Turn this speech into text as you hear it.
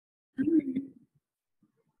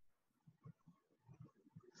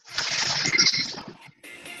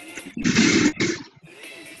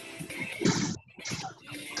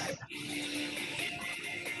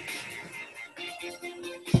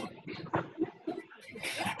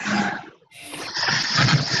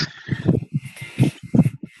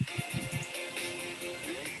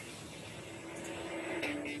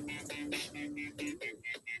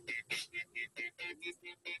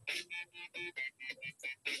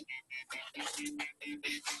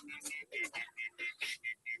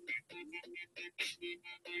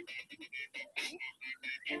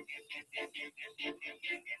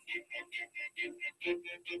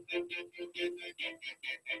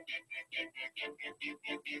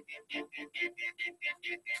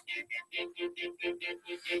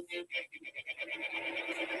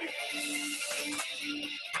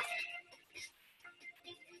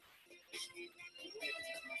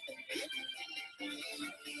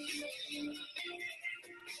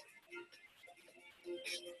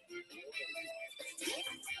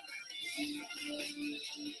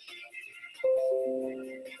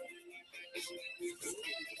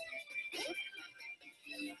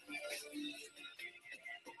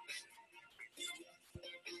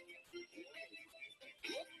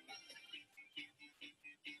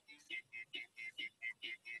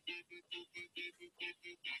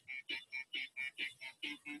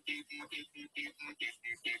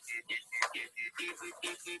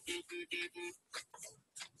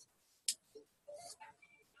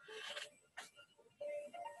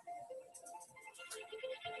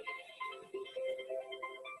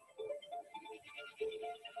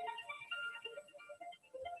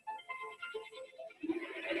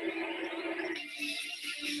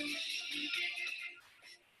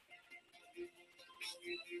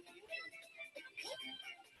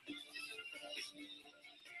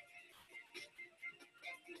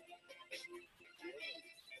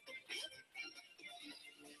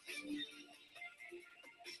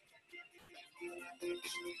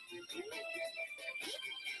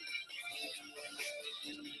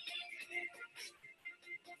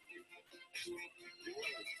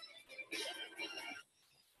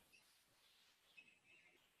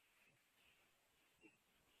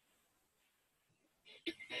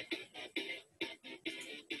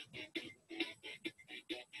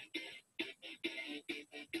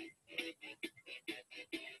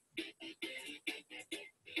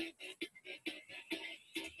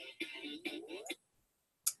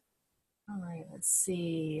All right, let's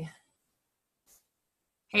see.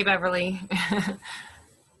 Hey, Beverly.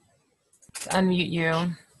 Unmute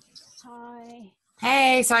you. Hi.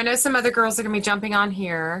 Hey, so I know some other girls are going to be jumping on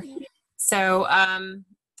here. So I'm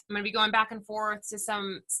going to be going back and forth to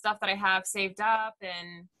some stuff that I have saved up.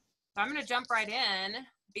 And so I'm going to jump right in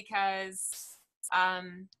because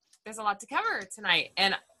there's a lot to cover tonight.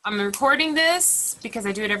 And I'm recording this because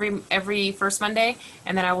I do it every first Monday,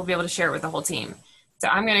 and then I will be able to share it with the whole team. So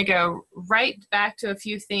I'm going to go right back to a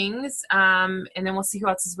few things, and then we'll see who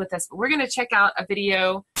else is with us. But we're going to check out a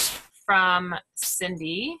video from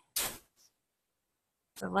Cindy.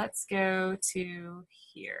 So let's go to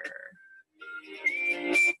here.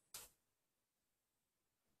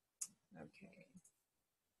 Okay.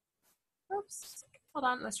 Oops. Hold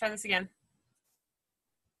on. Let's try this again.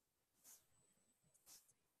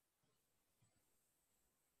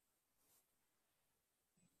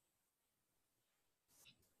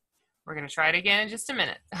 We're going to try it again in just a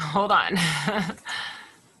minute. Hold on.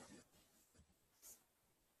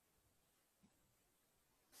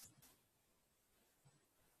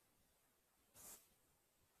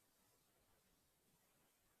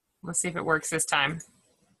 Let's see if it works this time.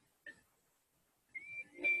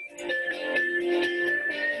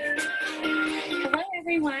 Hello,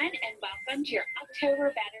 everyone, and welcome to your October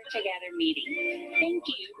Better Together meeting. Thank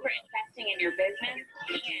you for investing in your business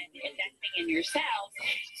and investing in yourselves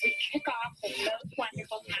as we kick off the most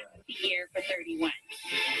wonderful time of the year for 31.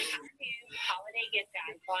 Our new holiday gift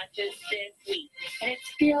guide launches this week, and it's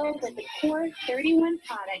filled with the core 31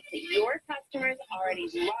 products that your customers already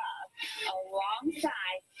love,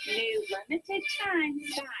 alongside new limited time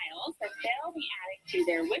styles that they'll be adding to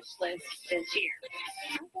their wish list this year.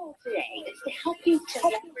 Our goal today is to help you to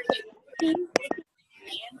leverage your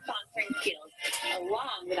and sponsoring skills,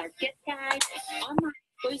 along with our gift guides, online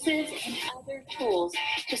exclusives, and other tools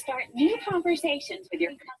to start new conversations with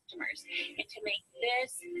your customers and to make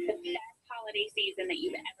this the best holiday season that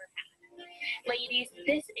you've ever had. Ladies,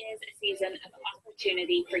 this is a season of opportunity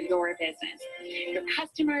opportunity for your business. Your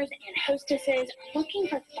customers and hostesses are looking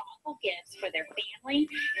for thoughtful gifts for their family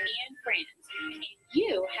and friends. And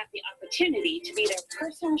you have the opportunity to be their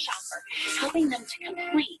personal shopper, helping them to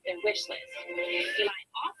complete their wish list. You might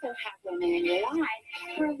also have women in your life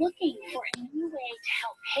who are looking for a new way to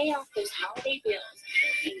help pay off those holiday bills,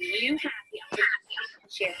 and you have the opportunity to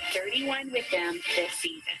share 31 with them this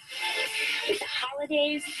season. With the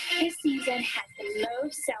holidays, this season has the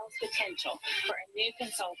most sales potential for a new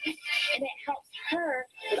consultant, and it helps her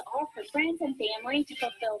with all her friends and family to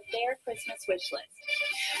fulfill their Christmas wish list.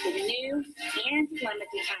 With new and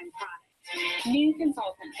limited time products, new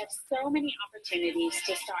consultants have so many opportunities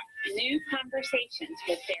to start new conversations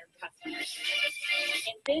with their customers.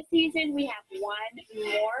 And this season, we have one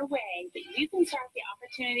more way that you can start the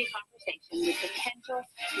opportunity conversation with potential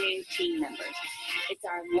new team members. It's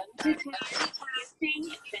our limited time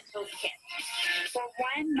gifting essentials kit. For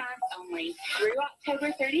 1 month only, through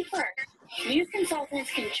October 31st, new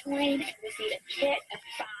consultants can join and receive a kit of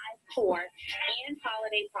 5 core and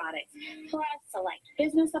holiday products, plus select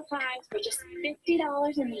business supplies for just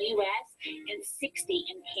 $50 in the U.S. and $60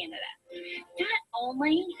 in Canada. Not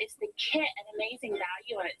only is the kit an amazing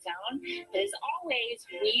value on its own, but as always,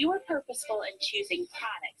 we were purposeful in choosing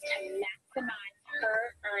products to maximize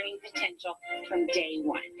her earning potential from day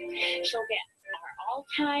one. She'll get our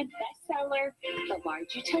all-time bestseller, the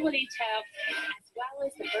large utility tote, as well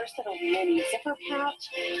as the versatile mini zipper pouch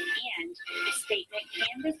and a statement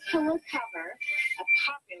canvas pillow cover, a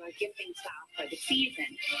popular gifting style for the season.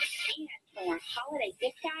 And from our holiday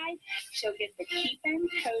gift guide, she'll get the Keepin'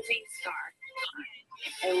 Cozy scarf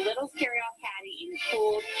and a little cereal caddy in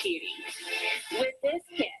Cool Cutie. With this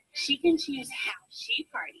kit, she can choose how she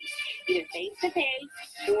parties, either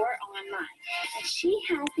face-to-face or online. And she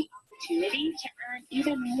has the opportunity to earn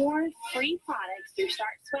even more free products through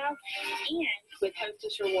Start Swell and with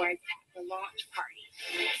Hostess Rewards at the launch party.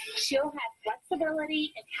 She'll have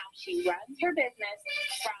flexibility in how she runs her business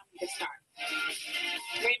from the start.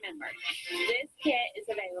 Remember, this kit is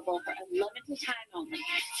available for a limited time only,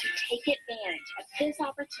 so take advantage of this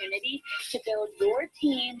opportunity to build your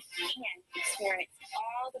team and experience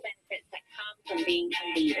all the benefits that come from being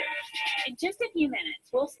a leader. In just a few minutes,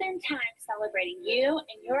 we'll spend time celebrating you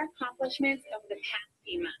and your accomplishments over the past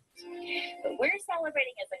few months. But we're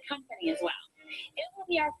celebrating as a company as well. It will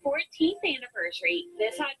be our 14th anniversary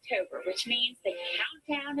this October, which means the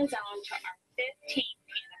countdown is on to our 15th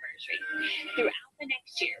anniversary. Throughout the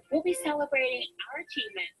next year, we'll be celebrating our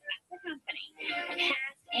achievements as a company,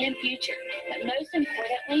 past and future. But most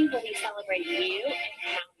importantly, we'll be celebrating you and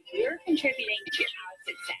how you're contributing to our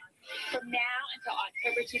success. From now until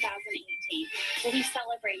October 2018, we'll be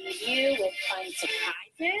celebrating you with fun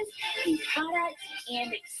surprises, new products,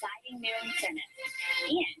 and exciting new incentives.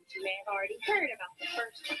 And you may have already heard about the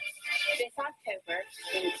first one. This October,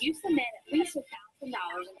 when you submit at least $1,000 in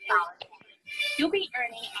first, you'll be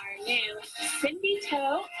earning our new Cindy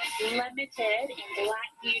Toe Limited and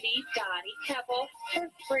Black Beauty Dottie Pebble for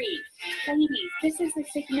free. Ladies, this is the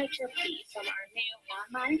signature piece from our new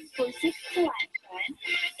online exclusive collection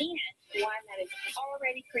and one that is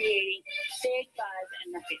already creating big buzz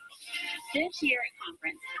in the field. This year at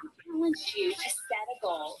conference, I challenge you to set a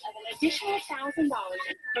goal of an additional $1,000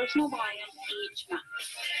 in personal volume each month.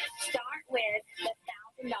 Start with the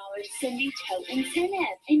 $1,000 Cindy Tote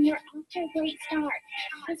incentive, and you're off to a great start.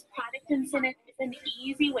 This product incentive is an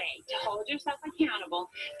easy way to hold yourself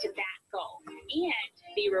accountable to that goal and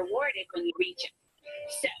be rewarded when you reach it.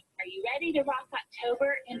 So, are you ready to rock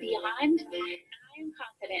October and beyond? I am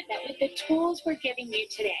confident that with the tools we're giving you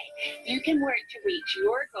today, you can work to reach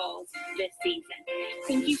your goals this season.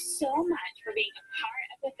 Thank you so much for being a part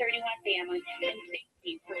of the 31 family, and thank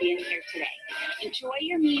you for being here today. Enjoy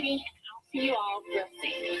your meeting, and I'll see you all real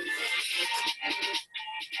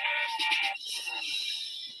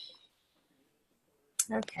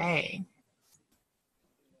soon. Okay.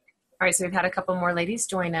 All right, so we've had a couple more ladies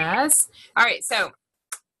join us. All right, so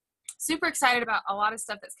super excited about a lot of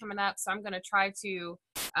stuff that's coming up. So I'm going to try to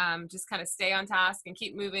just kind of stay on task and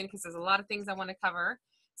keep moving because there's a lot of things I want to cover.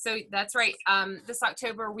 So that's right. This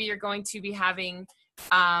October, we are going to be having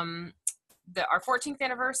our 14th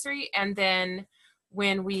anniversary. And then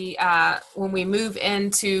when we move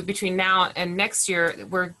into between now and next year,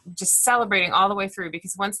 we're just celebrating all the way through,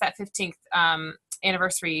 because once that 15th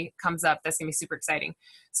anniversary comes up, that's going to be super exciting.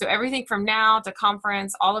 So everything from now to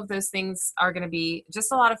conference, all of those things are going to be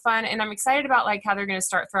just a lot of fun. And I'm excited about like how they're going to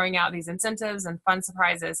start throwing out these incentives and fun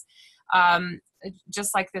surprises.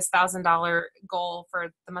 Just like this $1,000 goal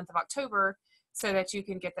for the month of October, so that you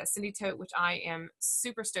can get that Cindy Tote, which I am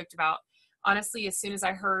super stoked about. honestly, as soon as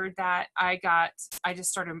I heard that, I just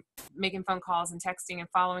started making phone calls and texting and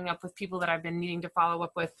following up with people that I've been needing to follow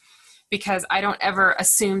up with, because I don't ever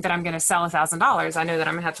assume that I'm going to sell $1,000. I know that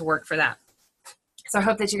I'm going to have to work for that. So I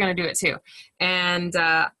hope that you're going to do it too. And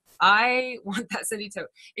I want that Cindy tote.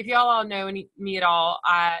 If y'all all know me at all,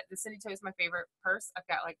 the Cindy tote is my favorite purse. I've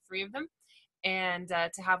got like 3 of them. And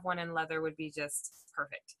to have one in leather would be just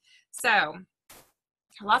perfect. So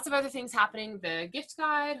lots of other things happening. The gift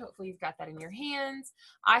guide, hopefully you've got that in your hands.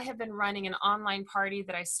 I have been running an online party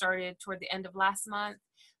that I started toward the end of last month.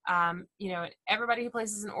 Everybody who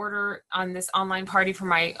places an order on this online party for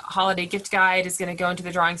my holiday gift guide is going to go into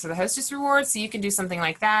the drawings for the hostess rewards. So you can do something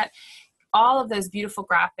like that. All of those beautiful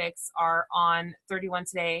graphics are on 31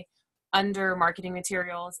 Today under marketing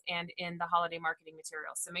materials and in the holiday marketing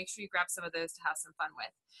materials. So make sure you grab some of those to have some fun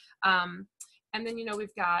with. And then,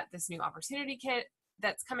 we've got this new opportunity kit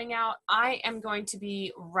that's coming out. I am going to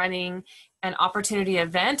be running an opportunity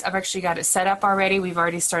event. I've actually got it set up already. We've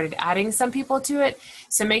already started adding some people to it.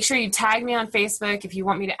 So make sure you tag me on Facebook if you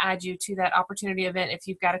want me to add you to that opportunity event, if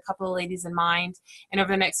you've got a couple of ladies in mind. And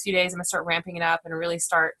over the next few days, I'm going to start ramping it up and really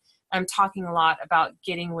start talking a lot about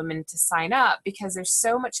getting women to sign up, because there's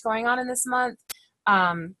so much going on in this month.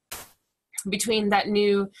 Between that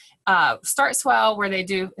new Start Swell, where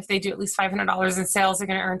if they do at least $500 in sales, they're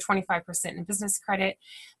going to earn 25% in business credit.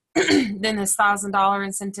 Then this $1,000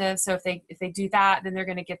 incentive. So if they do that, then they're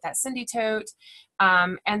going to get that Cindy tote.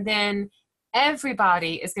 And then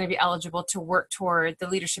everybody is going to be eligible to work toward the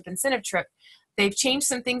leadership incentive trip. They've changed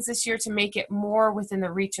some things this year to make it more within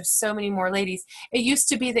the reach of so many more ladies. It used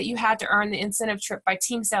to be that you had to earn the incentive trip by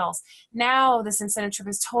team sales. Now this incentive trip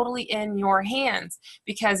is totally in your hands,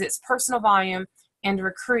 because it's personal volume and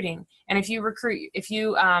recruiting. And if you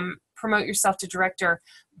promote yourself to director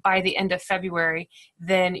by the end of February,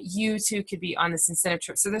 then you too could be on this incentive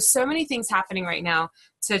trip. So there's so many things happening right now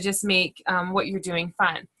to just make what you're doing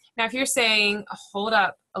fun. Now, if you're saying, hold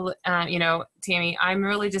up, Tammy, I'm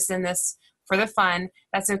really just in this for the fun,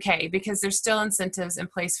 that's okay, because there's still incentives in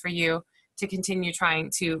place for you to continue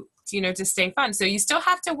trying to stay fun. So you still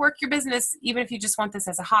have to work your business, even if you just want this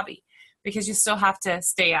as a hobby, because you still have to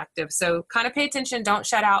stay active. So kind of pay attention. Don't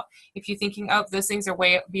shut out. If you're thinking, oh, those things are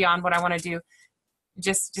way beyond what I want to do,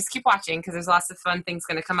 just keep watching, because there's lots of fun things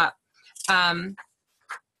going to come up.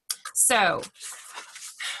 So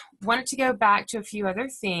wanted to go back to a few other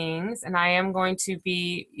things, and I am going to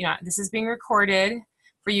be, this is being recorded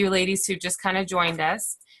for you ladies who just kind of joined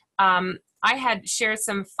us. I had shared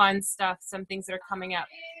some fun stuff, some things that are coming up.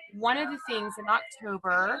 One of the things in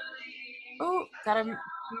October, gotta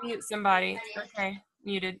mute somebody. Okay,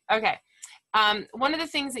 muted. Okay. One of the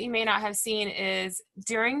things that you may not have seen is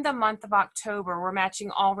during the month of October, we're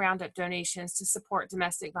matching all Roundup donations to support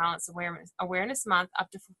Domestic Violence Awareness Month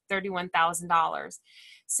up to $31,000.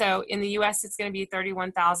 So in the US, it's going to be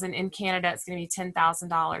 $31,000. In Canada, it's going to be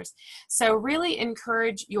 $10,000. So really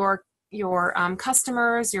encourage your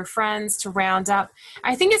customers, your friends to round up.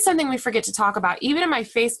 I think it's something we forget to talk about. Even in my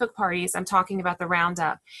Facebook parties, I'm talking about the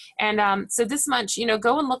roundup. And so this month,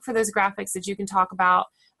 go and look for those graphics that you can talk about.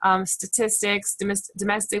 Statistics,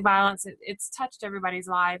 domestic violence, it's touched everybody's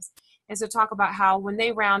lives. And so talk about how when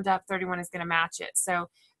they round up, 31 is going to match it. So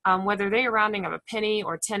whether they are rounding up a penny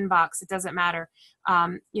or $10, it doesn't matter.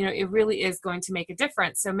 It really is going to make a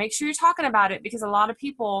difference. So make sure you're talking about it, because a lot of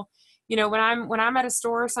people, when I'm at a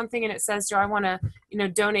store or something and it says, I want to,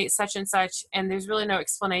 donate such and such, and there's really no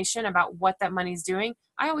explanation about what that money's doing,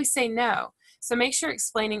 I always say no. So make sure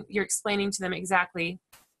you're explaining to them exactly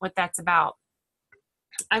what that's about.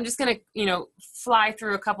 I'm just going to, fly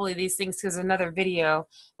through a couple of these things, because another video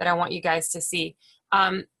that I want you guys to see.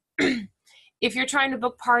 If you're trying to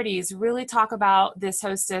book parties, really talk about this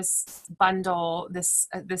hostess bundle, this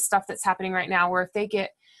stuff that's happening right now, where if they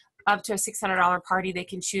get up to a $600 party, they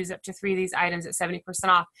can choose up to 3 of these items at 70%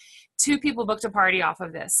 off. 2 people booked a party off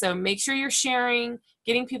of this. So make sure you're sharing,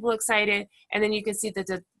 getting people excited. And then you can see that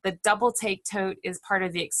the double take tote is part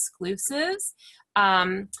of the exclusives.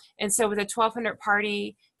 And so with a 1,200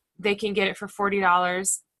 party, they can get it for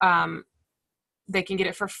 $40. They can get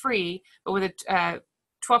it for free, but with a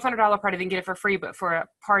 $1,200 party, they can get it for free, but for a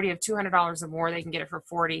party of $200 or more, they can get it for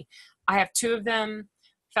 $40. I have 2 of them.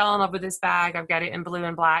 Fell in love with this bag. I've got it in blue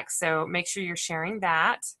and black, so make sure you're sharing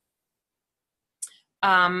that.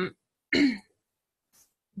 The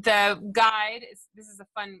guide, this is a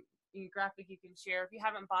fun graphic you can share. If you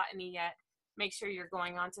haven't bought any yet, make sure you're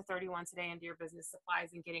going on to 31 Today and Dear Business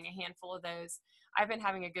Supplies and getting a handful of those. I've been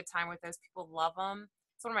having a good time with those. People love them.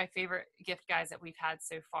 It's one of my favorite gift guides that we've had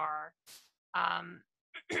so far.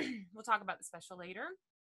 We'll talk about the special later.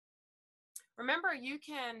 Remember, you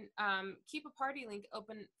can keep a party link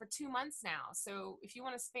open for 2 months now. So if you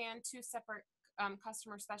want to span 2 separate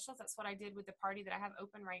customer specials, that's what I did with the party that I have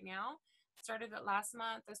open right now. Started it last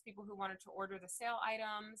month. Those people who wanted to order the sale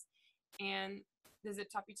items and the Zip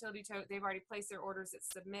Top Utility Tote, they've already placed their orders. It's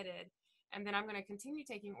submitted. And then I'm going to continue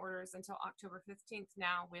taking orders until October 15th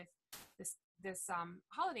now with this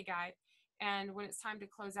holiday guide. And when it's time to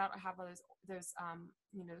close out, I have those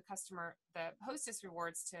you know, the hostess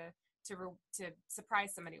rewards to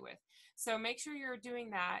surprise somebody with. So make sure you're doing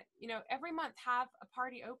that. You know, every month have a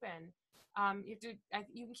party open. You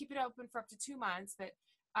can keep it open for up to 2 months, but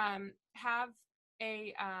have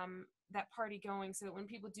a that party going so that when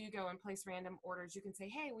people do go and place random orders, you can say,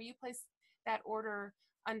 hey, will you place that order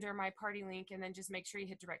under my party link, and then just make sure you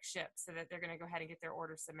hit direct ship so that they're going to go ahead and get their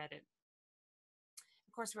order submitted.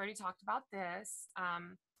 Of course, we already talked about this.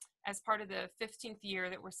 As part of the 15th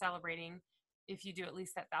year that we're celebrating, if you do at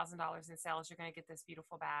least that $1,000 in sales, you're going to get this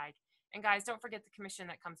beautiful bag. And guys, don't forget the commission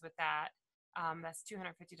that comes with that. That's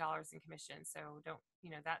 $250 in commission. So don't,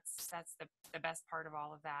 you know, that's the best part of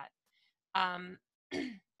all of that.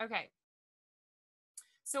 Okay.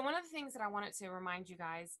 So one of the things that I wanted to remind you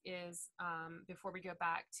guys is, before we go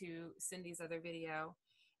back to Cindy's other video,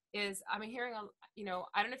 is I'm hearing, you know,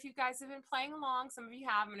 I don't know if you guys have been playing along. Some of you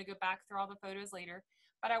have. I'm going to go back through all the photos later,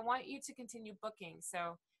 but I want you to continue booking.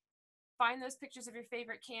 So find those pictures of your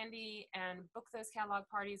favorite candy and book those catalog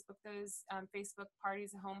parties, book those Facebook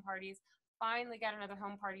parties, home parties. Finally got another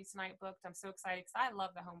home party tonight booked. I'm so excited because I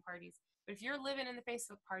love the home parties. But if you're living in the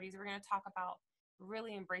Facebook parties, we're going to talk about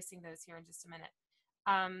really embracing those here in just a minute.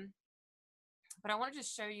 But I want to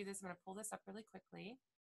just show you this. I'm going to pull this up really quickly.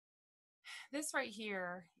 This right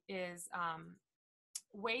here is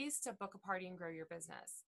ways to book a party and grow your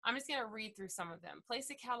business. I'm just going to read through some of them. Place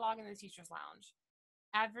a catalog in the teacher's lounge.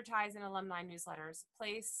 Advertise in alumni newsletters.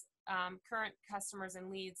 Place current customers and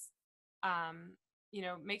leads. You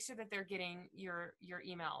know, make sure that they're getting your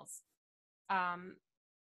emails.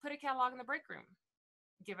 Put a catalog in the break room.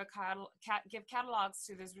 Give catalogs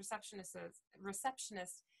to those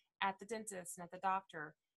receptionists at the dentist and at the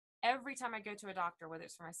doctor. Every time I go to a doctor, whether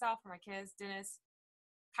it's for myself or my kids, dentist,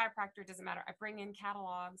 chiropractor, doesn't matter. I bring in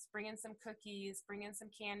catalogs, bring in some cookies, bring in some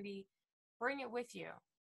candy, bring it with you.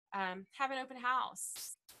 Have an open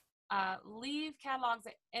house. Leave catalogs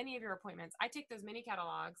at any of your appointments. I take those mini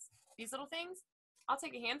catalogs, these little things, I'll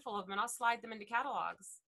take a handful of them and I'll slide them into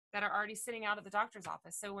catalogs that are already sitting out at the doctor's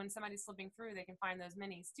office. So when somebody's slipping through, they can find those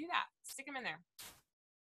minis. Do that. Stick them in there.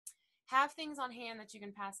 Have things on hand that you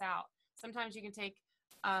can pass out. Sometimes you can take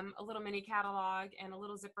a little mini catalog and a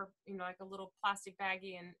little zipper, you know, like a little plastic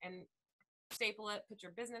baggie, and staple it, put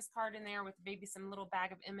your business card in there with maybe some little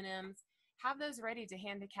bag of M&Ms. Have those ready to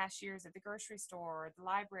hand to cashiers at the grocery store, at the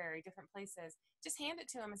library, different places. Just hand it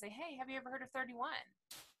to them and say, hey, have you ever heard of 31?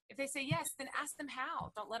 If they say yes, then ask them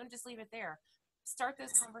how. Don't let them just leave it there. Start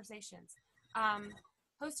those conversations.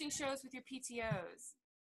 Hosting shows with your PTOs.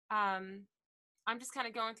 I'm just kind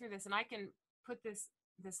of going through this, and I can put this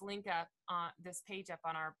link up on this page up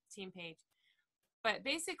on our team page. But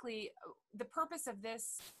basically, the purpose of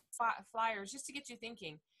this flyer is just to get you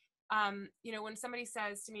thinking. You know, when somebody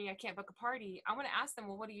says to me, I can't book a party, I want to ask them,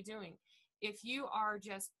 well, what are you doing? If you are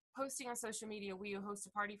just posting on social media, will you host a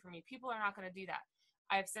party for me? People are not going to do that.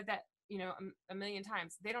 I've said that, you know, a million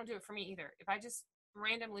times. They don't do it for me either. If I just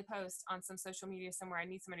randomly post on some social media somewhere, I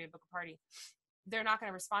need somebody to book a party, they're not going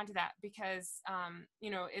to respond to that because,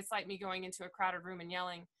 you know, it's like me going into a crowded room and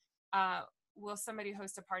yelling, will somebody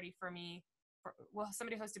host a party for me? Will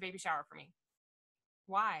somebody host a baby shower for me?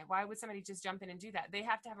 Why? Why would somebody just jump in and do that? They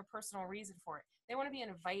have to have a personal reason for it. They want to be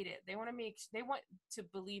invited. They want to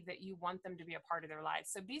believe that you want them to be a part of their lives.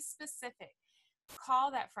 So be specific.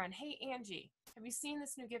 Call that friend. Hey, Angie, have you seen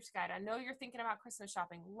this new gift guide? I know you're thinking about Christmas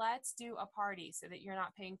shopping. Let's do a party so that you're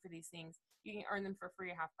not paying for these things. You can earn them for free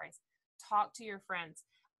or half price. Talk to your friends.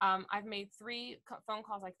 I've made 3 phone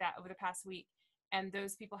calls like that over the past week, and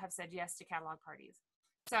those people have said yes to catalog parties.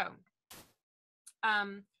 So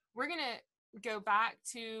we're going to go back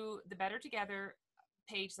to the Better Together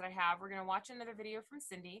page that I have. We're going to watch another video from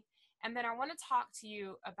Cindy. And then I want to talk to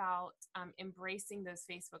you about embracing those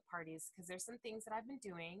Facebook parties, because there's some things that I've been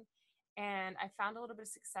doing and I found a little bit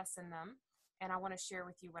of success in them. And I want to share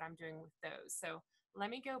with you what I'm doing with those. So let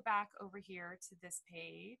me go back over here to this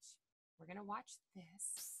page. We're going to watch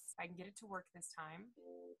this. If I can get it to work this time.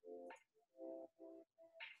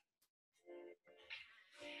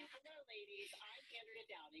 Hello, ladies. I'm Andrea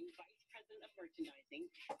Downing, Vice President of Merchandising,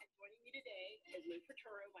 and joining me you today is Lou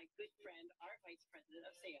Ferturo, my good friend, our Vice President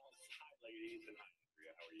of Sales. Hi, ladies, and hi,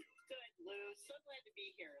 Andrea. How are you? Good, Lou. So glad to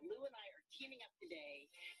be here. Lou and I are teaming up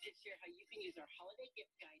today to share how you can use our holiday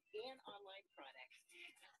gift guide and online products,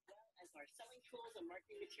 as well as our selling tools and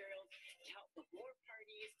marketing materials to help book more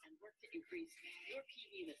parties and work to increase your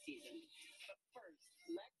PV this season. But first,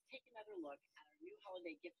 let's take another look at our new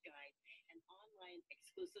holiday gift guide and online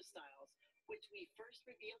exclusive styles, which we first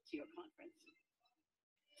revealed to you at conference.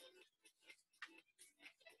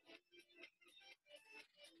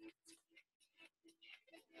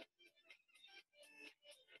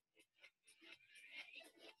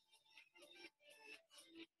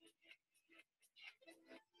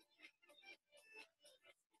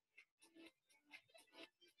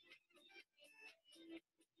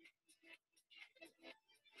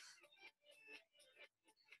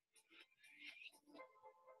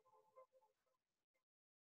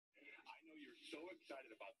 I know you're so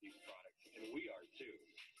excited about these products, and we are too.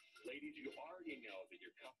 Ladies, you already know that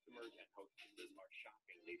your customers and hostesses are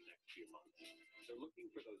shopping these next few months. They're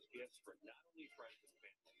looking for those gifts for not only friends and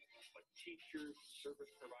family, but teachers,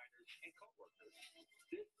 service providers, and coworkers.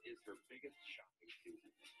 This is her biggest shopping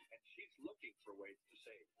season, and she's looking for ways to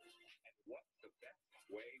save. And what's the best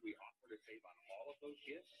way we offer to save on all of those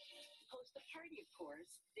gifts? Host a party, of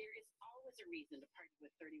course. There is always a reason to party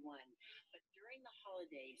with 31, but during the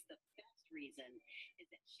holidays, the best reason is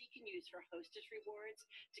that she can use her hostess rewards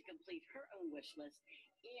to complete her own wish list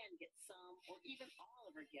and get some or even all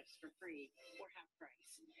of her gifts for free or half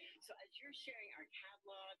price. So as you're sharing our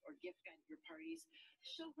catalog or gift guide at your parties,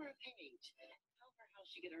 show her a page and tell her how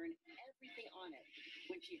she can earn everything on it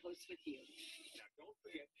when she hosts with you. Now don't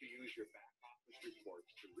forget to use your back office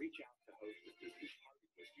reports to reach out to hostesses who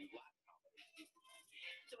partied with you last holiday season.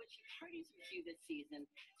 So when she parties with you this season,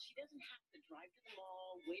 she doesn't have to drive to the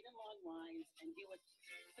mall, wait in long lines, and deal with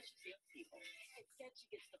such salespeople. Instead, she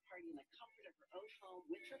gets to party in the comfort of her own home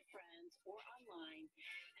with her friends or online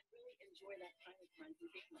and really enjoy that time with friends and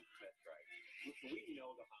family. That's right. Listen, we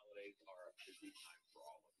know the holidays are a busy time for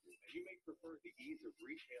all of you, and you may prefer the ease of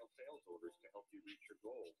retail sales orders to help you reach your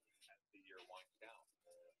goals as the year winds down.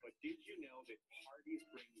 But did you know that parties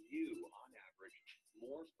bring you, on average,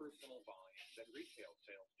 more personal volume than retail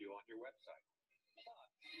sales do on your website? Plus,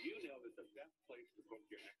 you know that the best place to book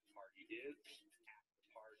your next party is at the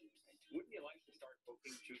party. Wouldn't you like to start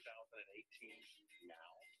booking 2018 now?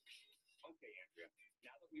 Okay, Andrea,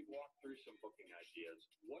 now that we've walked through some booking ideas,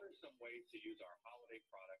 what are some ways to use our holiday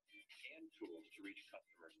products and tools to reach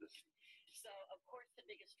customers this year? So, of course, the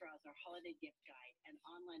biggest draw is our holiday gift guide and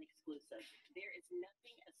online exclusive. There is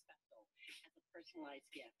nothing as special as a personalized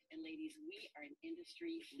gift. And ladies, we are an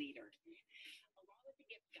industry leader. Along with the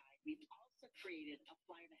gift guide, we've also created a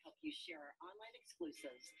flyer to help you share our online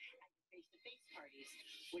exclusives at your face-to-face parties,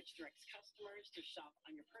 which directs customers to shop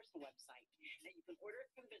on your personal website. Now, you can order it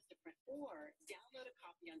from Vistaprint or download a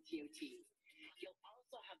copy on TOT. You'll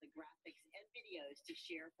also have the graphics and videos to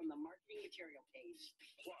share from the marketing material page.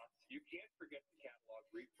 Plus, you can't forget the catalog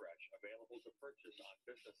refresh available to purchase on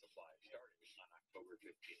Business Supplies starting on October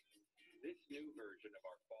 15th. This new version of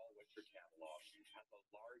our fall-winter catalog has a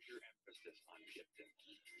larger emphasis on gifting.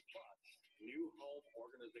 Plus, new home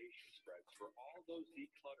organization spreads for all those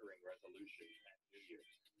decluttering resolutions at New Year's.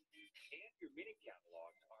 And your mini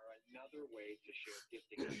catalogs are another way to share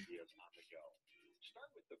gifting ideas on the go.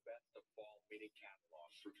 Start with the best of fall mini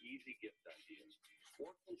catalogs for easy gift ideas,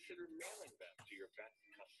 or consider mailing them to your best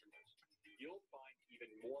customers. You'll find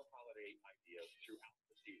even more holiday ideas throughout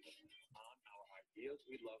the season on our Ideas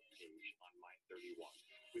We Love page on Mind31,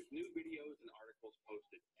 with new videos and articles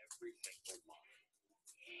posted every single month.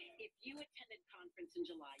 If you attended conference in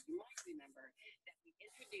July, you might remember that we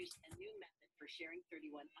introduced a new method for sharing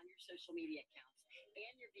 31 on your social media accounts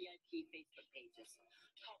and your VIP Facebook pages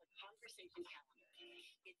called a conversation calendar.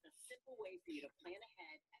 It's a simple way for you to plan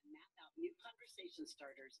ahead and map out new conversation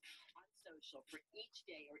starters on social for each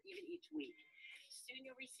day or even each week. Soon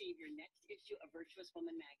you'll receive your next issue of Virtuous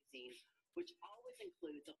Woman magazine, which always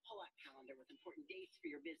includes a pull-out calendar with important dates for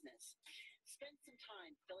your business. Spend some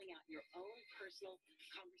time filling out your own personal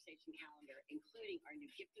conversation calendar, including our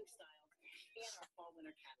new gifting styles and our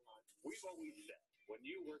fall-winter catalog. We've always said, when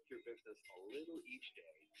you work your business a little each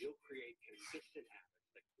day, you'll create consistent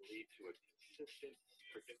habits that can lead to a consistent,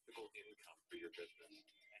 predictable income for your business.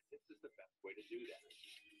 And this is the best way to do that.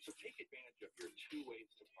 So take advantage of your two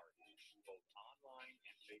ways to party, both online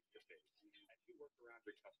and face-to-face, as you work around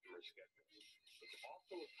your customer schedules. It's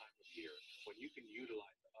also a time of year when you can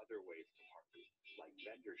utilize other ways to party, like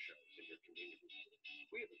vendor shows in your community.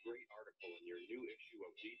 We have a great article in your new issue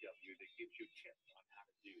of VW that gives you tips on how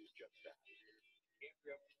to do just that.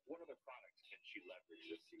 Andrea, what other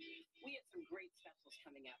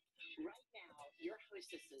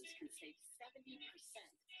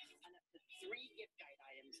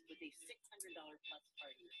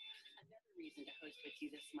choosing to host with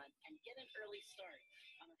you this month and get an early start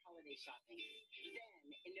on our holiday shopping. Then,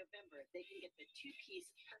 in November, they can get the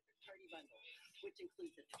two-piece Perfect Party Bundle, which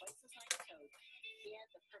includes the twice-as-nice tote and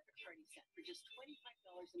the Perfect Party set for just $25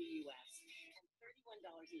 in the U.S. and $31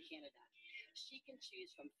 in Canada. She can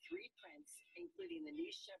choose from 3 prints, including the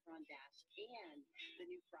new Chevron Dash and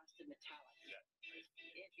the new Frosted Metallic.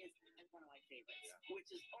 It is one of my favorites,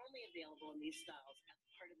 which is only available in these styles as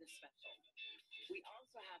part of this special. We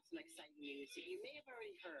also have some exciting news that you may have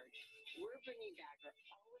already heard. We're bringing back our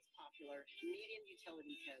always popular medium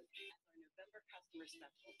utility tote as our November customer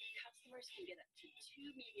special. Customers can get up to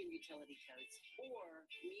 2 medium utility totes or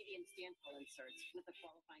medium stand pull inserts with a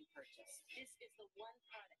qualifying purchase. This is the one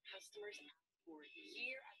product customers ask for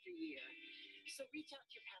year after year. So reach out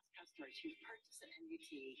to your past customers who purchased an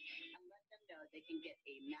NUT and let them know they can get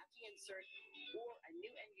a matching insert or a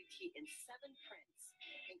new NUT in 7 prints,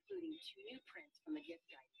 including 2 new prints from the gift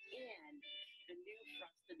guide and the new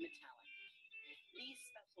Frosted Metallic. These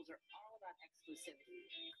specials are all about exclusivity.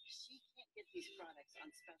 She can't get these products on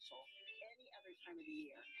special any other time of the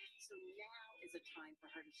year. So now is a time for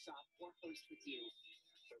her to shop or host with you.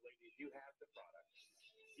 So ladies, you have the products,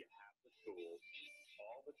 you have the tools.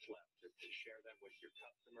 All that's left is to share them with your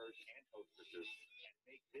customers and hostesses and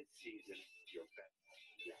make this season your best.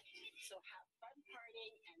 Yes. So have fun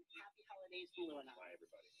partying and happy holidays from Lou and I. Bye,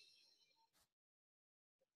 everybody.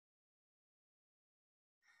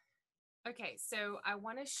 Okay, so I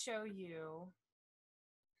want to show you,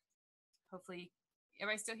 hopefully,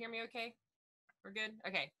 everybody still hear me okay? We're good?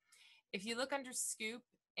 Okay. If you look under Scoop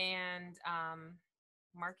and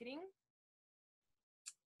marketing,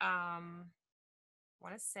 I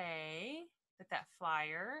want to say that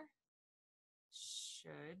flyer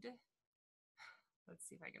should, let's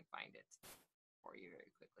see if I can find it for you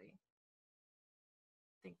very quickly.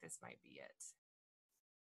 I think this might be it.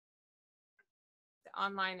 The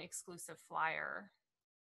online exclusive flyer.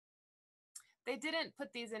 They didn't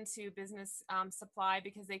put these into Business Supply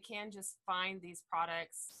because they can just find these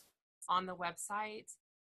products on the website.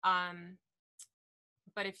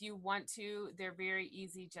 But if you want to, they're very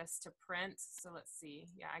easy just to print. So let's see.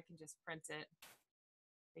 Yeah, I can just print it.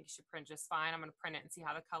 I think it should print just fine. I'm going to print it and see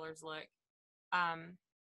how the colors look.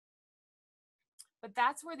 But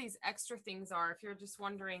that's where these extra things are. If you're just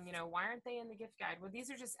wondering, you know, why aren't they in the gift guide? Well,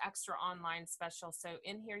 these are just extra online specials. So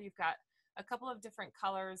in here, you've got a couple of different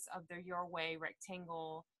colors of the Your Way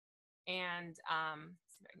rectangle. And let's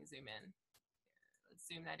see if I can zoom in. Let's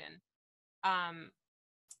zoom that in.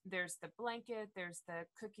 There's the blanket, there's the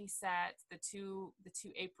cookie set, the two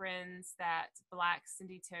aprons, that black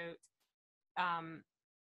Cindy tote.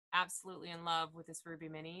 Absolutely in love with this Ruby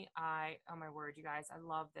Mini. Oh my word, you guys, I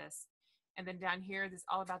love this. And then down here, this is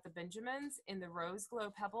all about the Benjamins in the Rose Glow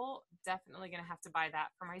Pebble. Definitely gonna have to buy that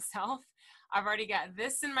for myself. I've already got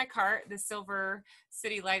this in my cart, the Silver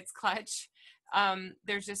City Lights clutch.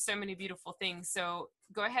 There's just so many beautiful things. So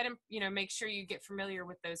go ahead and, you know, make sure you get familiar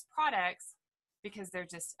with those products, because they're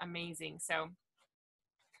just amazing. So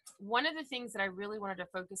one of the things that I really wanted to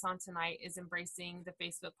focus on tonight is embracing the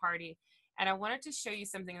Facebook party. And I wanted to show you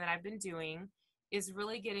something that I've been doing is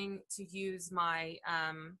really getting to use my,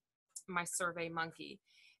 my Survey Monkey.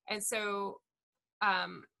 And so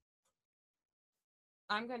I'm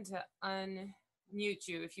going to unmute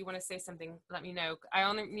you. If you want to say something, let me know. I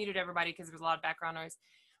only muted everybody because there's a lot of background noise.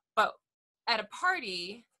 But at a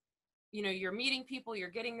party, you know, you're meeting people, you're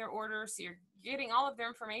getting their orders, so you're getting all of their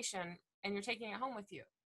information, and you're taking it home with you.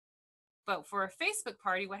 But for a Facebook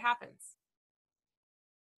party, what happens?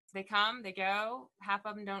 They come, they go, half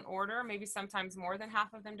of them don't order, maybe sometimes more than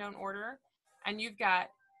half of them don't order, and you've got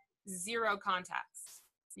 0 contacts.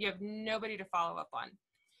 You have nobody to follow up on.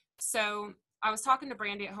 So I was talking to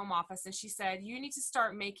Brandy at home office, and she said, you need to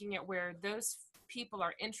start making it where those people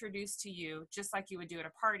are introduced to you just like you would do at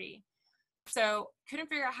a party. So couldn't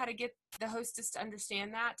figure out how to get the hostess to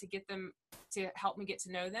understand that, to get them to help me get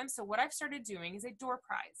to know them. So what I've started doing is a door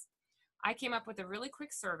prize. I came up with a really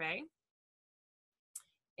quick survey,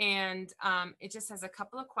 and it just has a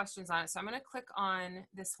couple of questions on it. So I'm going to click on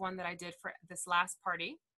this one that I did for this last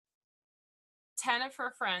party. 10 of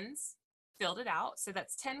her friends filled it out. So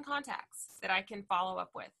that's 10 contacts that I can follow up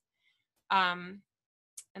with. And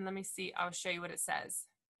let me see, I'll show you what it says.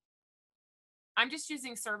 I'm just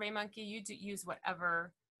using SurveyMonkey. You do use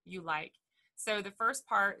whatever you like. So the first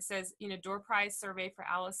part says, you know, door prize survey for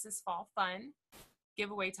Alice's Fall Fun,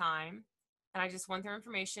 giveaway time. And I just want their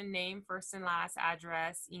information, name, first and last,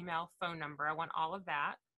 address, email, phone number. I want all of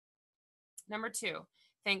that. Number 2,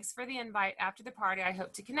 thanks for the invite. After the party, I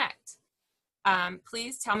hope to connect.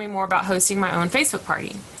 Please tell me more about hosting my own Facebook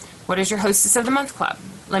party. What is your Hostess of the Month Club?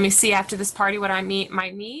 Let me see after this party what I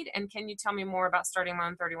might need, and can you tell me more about starting my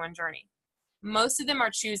own 31 journey? Most of them are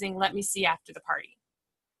choosing let me see after the party.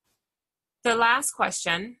 The last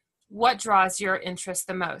question, what draws your interest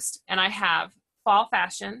the most? And I have fall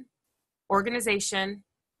fashion, organization,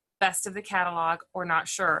 best of the catalog, or not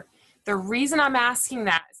sure. The reason I'm asking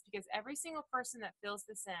that is because every single person that fills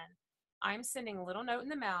this in, I'm sending a little note in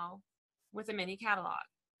the mail with a mini catalog.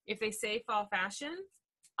 If they say fall fashion,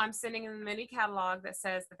 I'm sending them a mini catalog that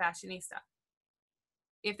says the fashionista.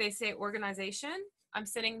 If they say organization, I'm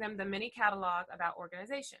sending them the mini catalog about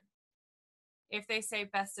organization. If they say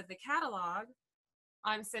best of the catalog,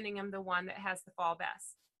 I'm sending them the one that has the fall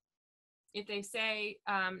best. If they say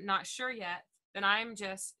not sure yet, then I'm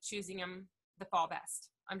just choosing them the fall best.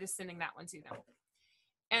 I'm just sending that one to them.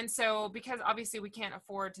 And so, because obviously we can't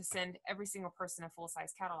afford to send every single person a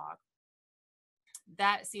full-size catalog,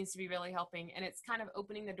 that seems to be really helping. And it's kind of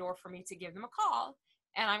opening the door for me to give them a call.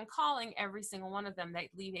 And I'm calling every single one of them that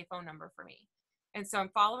leave a phone number for me. And so I'm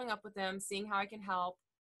following up with them, seeing how I can help.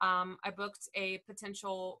 I booked a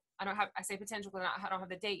potential, I say potential because I don't have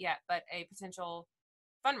the date yet, but a potential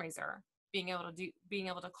fundraiser, being able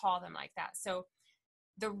to call them like that. So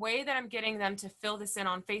the way that I'm getting them to fill this in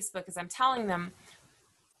on Facebook is I'm telling them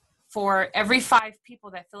for every 5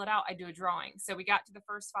 people that fill it out, I do a drawing. So we got to the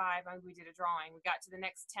first 5, and we did a drawing. We got to the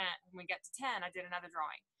next 10. When we got to 10, I did another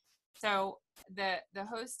drawing. So the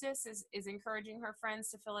hostess is encouraging her friends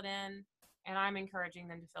to fill it in, and I'm encouraging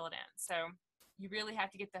them to fill it in. So you really have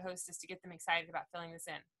to get the hostess to get them excited about filling this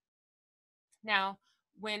in. Now,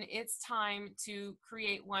 when it's time to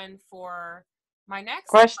create one for my next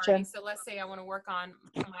party, so let's say I want to work on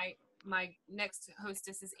my next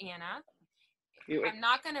hostess is Anna. I'm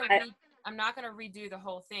not gonna redo the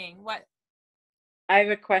whole thing. What? I have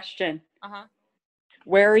a question. Uh-huh.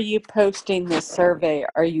 Where are you posting this survey?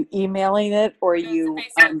 Are you emailing it, or are you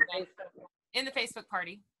in the Facebook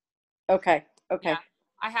party? Okay. Yeah.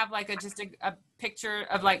 I have like just a picture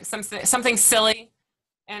of like something silly,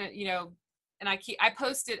 and and I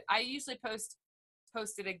usually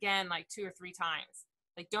post it again like 2 or 3 times.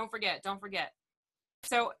 Like don't forget.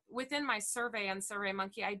 So within my survey on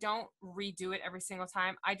SurveyMonkey, I don't redo it every single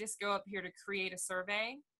time. I just go up here to create a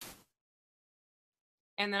survey,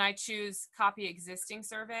 and then I choose copy existing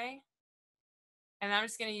survey, and I'm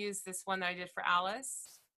just going to use this one that I did for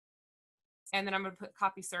Alice, and then I'm going to put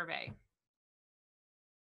copy survey.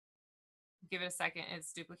 Give it a second,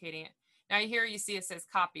 it's duplicating it. Now here you see it says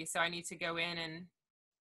copy, so I need to go in and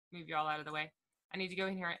move you all out of the way. I need to go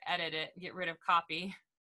in here and edit it, get rid of copy.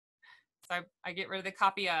 So I get rid of the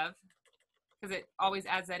copy of, because it always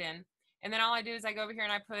adds that in. And then all I do is I go over here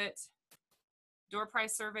and I put door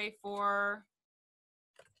price survey for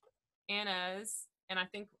Anna's, and I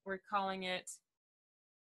think we're calling it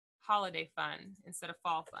holiday fun instead of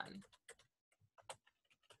fall fun.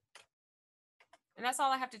 And that's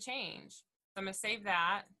all I have to change. So I'm going to save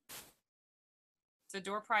that. So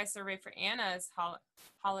door price survey for Anna's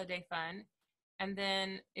holiday fun, and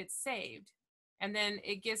then it's saved. And then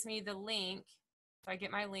it gives me the link. So I get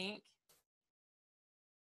my link,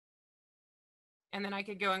 and then I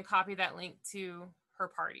could go and copy that link to her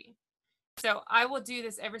party. So I will do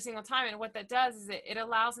this every single time. And what that does is it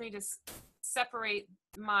allows me to separate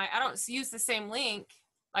I don't use the same link.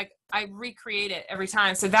 Like I recreate it every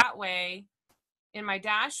time. So that way in my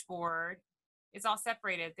dashboard, it's all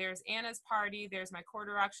separated. There's Anna's party. There's my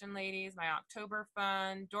quarter auction ladies, my October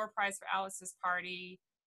fun, door prize for Alice's party,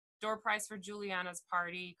 door prize for Juliana's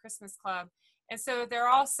party, Christmas club. And so they're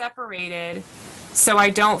all separated so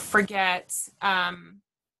I don't forget,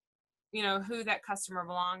 who that customer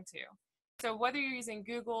belonged to. So whether you're using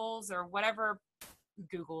Google's or whatever,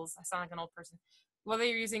 Google's, I sound like an old person, whether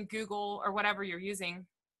you're using Google or whatever you're using,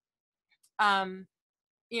 have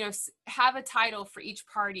a title for each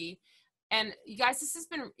party. And you guys, this has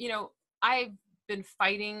been, I've been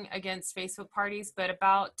fighting against Facebook parties, but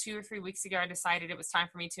about 2 or 3 weeks ago, I decided it was time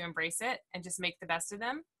for me to embrace it and just make the best of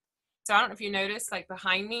them. So I don't know if you noticed, like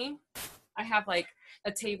behind me, I have like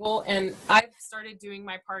a table, and I've started doing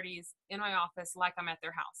my parties in my office like I'm at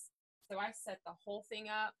their house. So I set the whole thing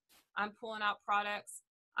up. I'm pulling out products.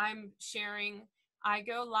 I'm sharing. I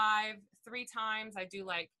go live 3 times. I do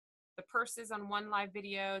like the purses on one live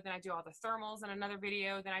video, then I do all the thermals in another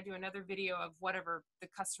video, then I do another video of whatever the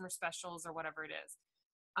customer specials or whatever it is.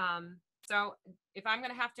 So if I'm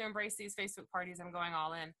going to have to embrace these Facebook parties, I'm going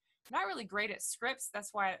all in. I'm not really great at scripts.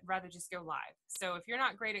 That's why I'd rather just go live. So if you're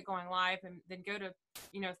not great at going live, then go to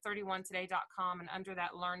 31today.com, and under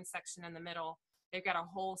that learn section in the middle, they've got a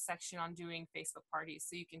whole section on doing Facebook parties,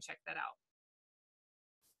 so you can check that out.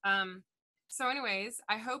 So anyways,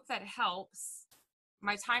 I hope that helps.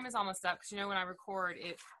 My time is almost up because when I record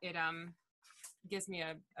it gives me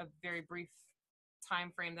a very brief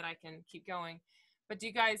time frame that I can keep going. But do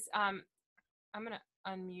you guys I'm gonna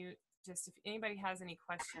unmute just if anybody has any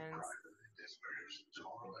questions.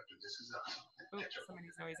 Oh,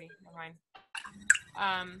 somebody's noisy. Never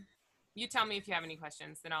mind. You tell me if you have any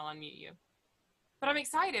questions, then I'll unmute you. But I'm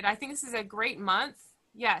excited. I think this is a great month.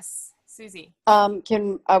 Yes, Susie.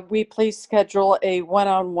 Can we please schedule a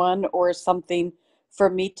one-on-one or something for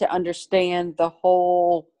me to understand the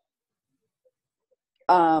whole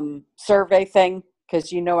survey thing?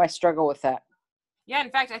 Because I struggle with that. Yeah, in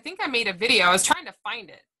fact, I think I made a video. I was trying to find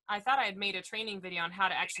it. I thought I had made a training video on how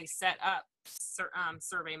to actually set up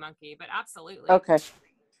SurveyMonkey, but absolutely. Okay.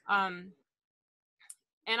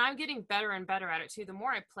 And I'm getting better and better at it too. The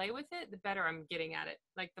more I play with it, the better I'm getting at it.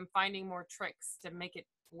 Like I'm finding more tricks to make it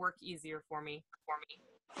work easier for me.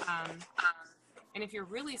 And if you're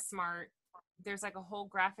really smart, there's like a whole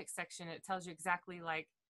graphics section. It tells you exactly like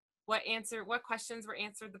what questions were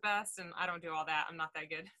answered the best. And I don't do all that. I'm not that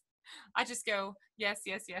good. I just go, yes,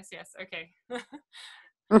 yes, yes, yes. Okay.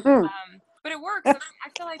 But it works. I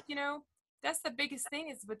feel like, that's the biggest thing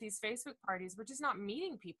is with these Facebook parties, we're just not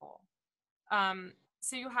meeting people.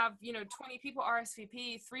 So you have, 20 people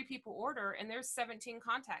RSVP, 3 people order, and there's 17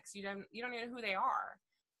 contacts. You don't even know who they are.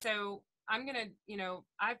 So I'm going to,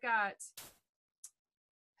 I've got,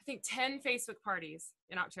 I think 10 Facebook parties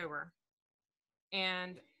in October.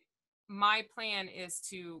 And my plan is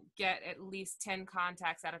to get at least 10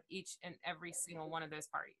 contacts out of each and every single one of those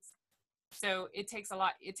parties. So it takes a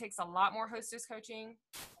lot more hostess coaching.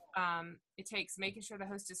 It takes making sure the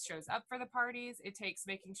hostess shows up for the parties. It takes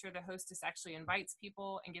making sure the hostess actually invites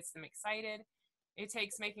people and gets them excited. It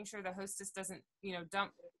takes making sure the hostess doesn't,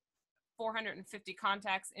 dump 450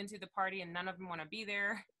 contacts into the party and none of them want to be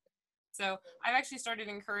there. So I've actually started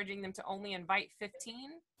encouraging them to only invite 15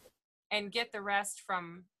 and get the rest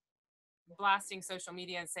from blasting social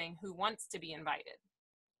media and saying who wants to be invited,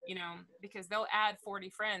 because they'll add 40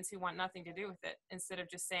 friends who want nothing to do with it instead of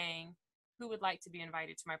just saying, who would like to be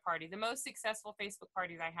invited to my party. The most successful Facebook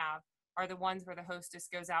parties I have are the ones where the hostess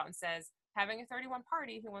goes out and says, having a 31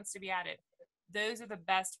 party, who wants to be added? Those are the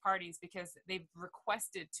best parties because they've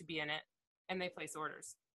requested to be in it and they place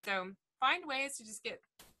orders. So find ways to just get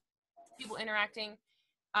people interacting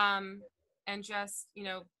and just,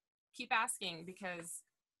 keep asking because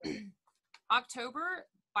October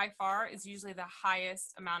by far is usually the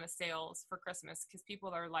highest amount of sales for Christmas because people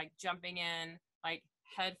are like jumping in like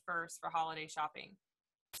head first for holiday shopping.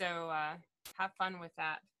 So have fun with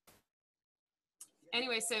that.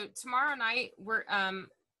 Anyway, so tomorrow night we're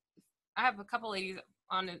I have a couple ladies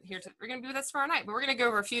on here. We're going to be with us tomorrow night, but we're going to go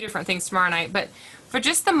over a few different things tomorrow night. But for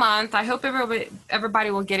just the month, I hope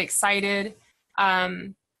everybody will get excited.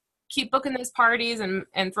 Keep booking those parties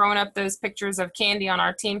and throwing up those pictures of candy on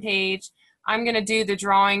our team page. I'm going to do the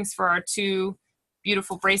drawings for our 2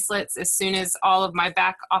 beautiful bracelets as soon as all of my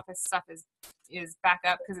back office stuff is back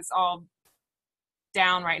up because it's all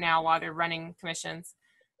down right now while they're running commissions.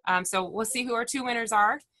 So we'll see who our 2 winners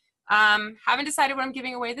are. Haven't decided what I'm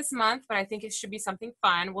giving away this month, but I think it should be something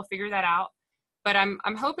fun. We'll figure that out. But I'm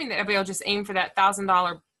hoping that everybody will just aim for that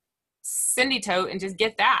 $1,000 Cindy tote and just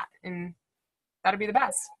get that, and that'll be the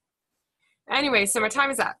best. Anyway, so my time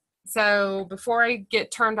is up. So before I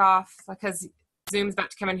get turned off, because Zoom's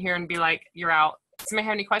about to come in here and be like, you're out. Somebody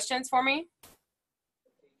have any questions for me?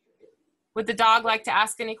 Would the dog like to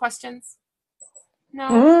ask any questions?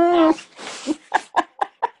 No. It's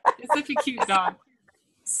such a cute dog.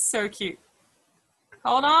 So cute.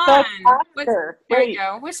 Hold on. There you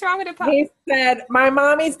go. What's wrong with the puppy? He said, my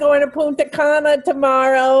mommy's going to Punta Cana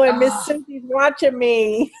tomorrow and Miss Susie's watching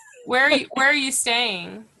me. Where are you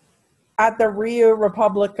staying? At the Rio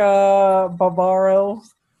Repubblica Bavaro.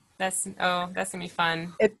 That's gonna be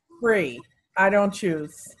fun. It's free. I don't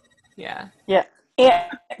choose. Yeah. Yeah.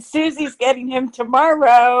 Susie's getting him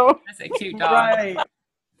tomorrow. That's a cute dog. Right.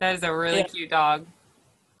 That is a really cute dog.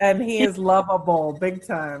 And he is lovable, big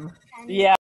time. Yeah.